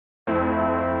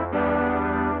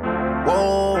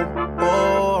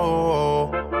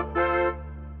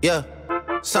Yeah.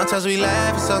 Sometimes we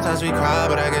laugh and sometimes we cry,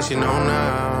 but I guess you know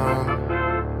now,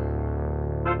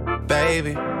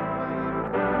 baby.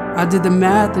 I did the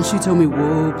math and she told me,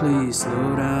 whoa, please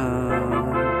slow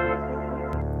down,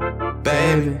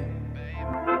 baby.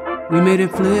 We made it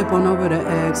flip on over the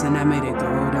X and that made it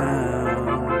go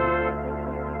down,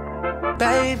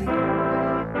 baby.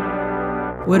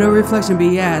 Where the reflection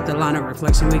be at, the line of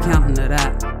reflection, we counting to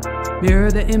that.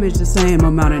 Mirror the image the same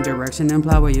amount in direction,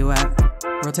 imply where you at.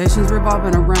 Rotations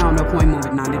revolving around, no point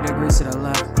moving 90 degrees to the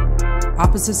left.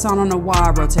 Opposite sign on the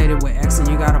Y, rotated with X and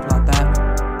you gotta plot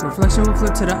that. Reflection will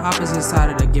flip to the opposite side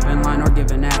of the given line or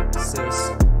given axis.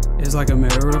 It's like a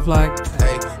mirror reflect.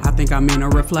 Hey. I think I mean a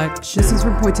reflect. Distance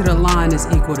from point to the line is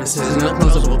equal to scissors, no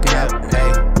closable gap.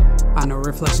 Hey. I know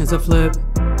reflection's a flip.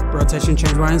 Rotation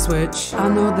change, right and switch. I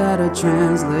know that a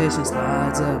translation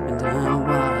slides up and down,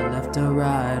 Y left to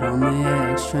right on the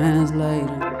X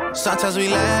translator. Sometimes we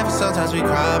laugh and sometimes we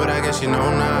cry, but I guess you know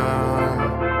now.